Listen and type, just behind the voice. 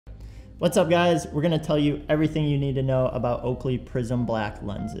What's up, guys? We're going to tell you everything you need to know about Oakley PRIZM Black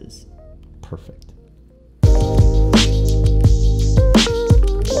lenses. Perfect.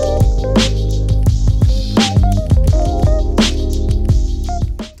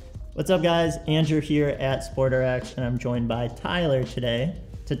 What's up, guys? Andrew here at SportRx, and I'm joined by Tyler today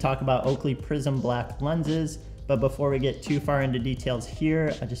to talk about Oakley PRIZM Black lenses. But before we get too far into details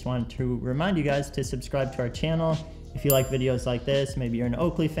here, I just wanted to remind you guys to subscribe to our channel. If you like videos like this, maybe you're an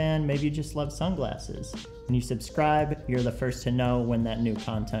Oakley fan, maybe you just love sunglasses. When you subscribe, you're the first to know when that new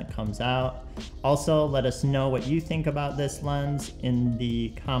content comes out. Also, let us know what you think about this lens in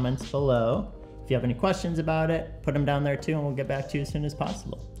the comments below. If you have any questions about it, put them down there too, and we'll get back to you as soon as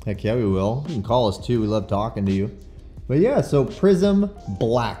possible. Heck yeah, we will. You can call us too. We love talking to you. But yeah, so PRIZM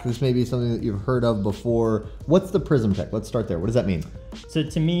Black. This may be something that you've heard of before. What's the PRIZM tech? Let's start there. What does that mean? So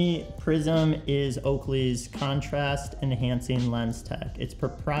to me, PRIZM is Oakley's contrast enhancing lens tech. It's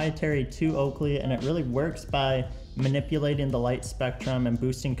proprietary to Oakley, and it really works by manipulating the light spectrum and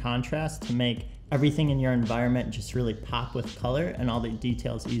boosting contrast to make everything in your environment just really pop with color and all the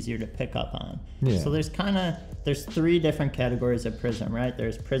details easier to pick up on. Yeah. So there's three different categories of PRIZM, right?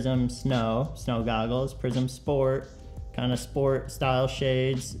 There's PRIZM snow goggles, PRIZM sport, kind of sport style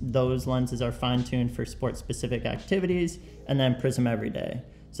shades. Those lenses are fine-tuned for sport specific activities, and then PRIZM everyday.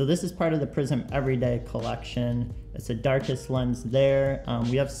 So this is part of the PRIZM everyday collection. It's the darkest lens there.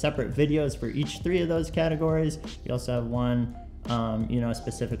 We have separate videos for each three of those categories. We also have one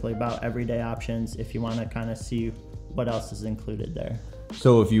specifically about everyday options if you want to kind of see what else is included there.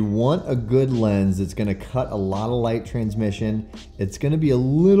 So if you want a good lens, it's going to cut a lot of light transmission. It's going to be a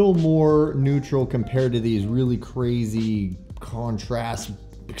little more neutral compared to these really crazy contrast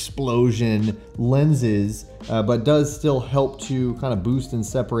explosion lenses, but does still help to kind of boost and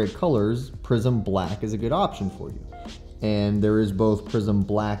separate colors. PRIZM Black is a good option for you. And there is both PRIZM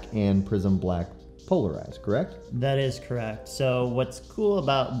Black and PRIZM Black polarized, correct? That is correct. So what's cool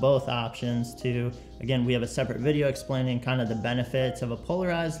about both options too, again, we have a separate video explaining kind of the benefits of a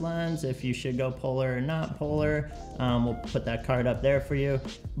polarized lens, if you should go polar or not polar. We'll put that card up there for you.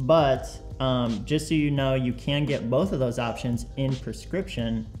 But just so you know, you can get both of those options in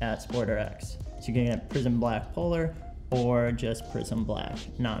prescription at SportRx. So you can get PRIZM Black polar or just PRIZM Black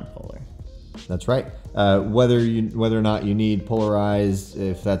non-polar. That's right. Whether or not you need polarized,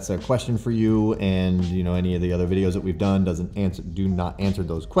 if that's a question for you, and any of the other videos that we've done do not answer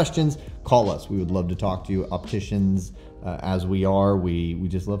those questions, call us. We would love to talk to you, opticians, as we are. We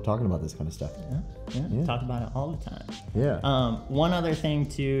just love talking about this kind of stuff. Yeah. Talk about it all the time. Yeah. One other thing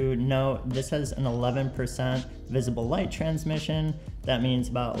to note: this has an 11% visible light transmission. That means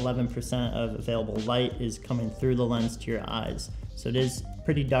about 11% of available light is coming through the lens to your eyes. So it is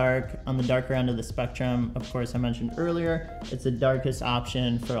pretty dark, on the darker end of the spectrum. Of course, I mentioned earlier, it's the darkest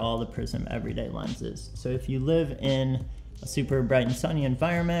option for all the PRIZM everyday lenses. So if you live in a super bright and sunny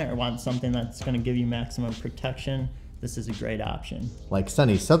environment or want something that's going to give you maximum protection, this is a great option. Like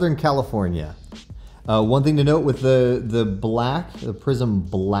sunny Southern California. One thing to note with the black, the PRIZM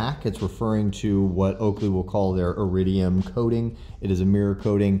Black, it's referring to what Oakley will call their iridium coating. It is a mirror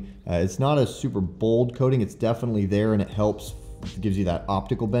coating. It's not a super bold coating. It's definitely there, and it gives you that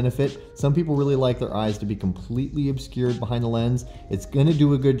optical benefit. Some people really like their eyes to be completely obscured behind the lens. It's going to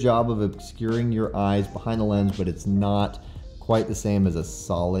do a good job of obscuring your eyes behind the lens, but it's not quite the same as a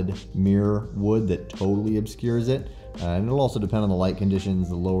solid mirror would that totally obscures it. And it'll also depend on the light conditions.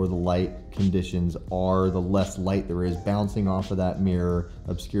 The lower the light conditions are, the less light there is bouncing off of that mirror,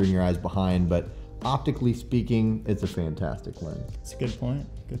 obscuring your eyes behind. But optically speaking, it's a fantastic lens. It's a good point.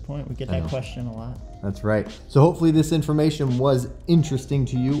 Good point. We get that question a lot. That's right. So hopefully this information was interesting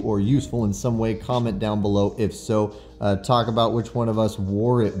to you or useful in some way. Comment down below if so. Talk about which one of us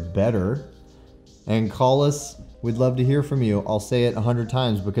wore it better. And call us. We'd love to hear from you. I'll say it 100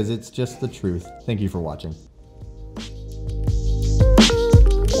 times because it's just the truth. Thank you for watching.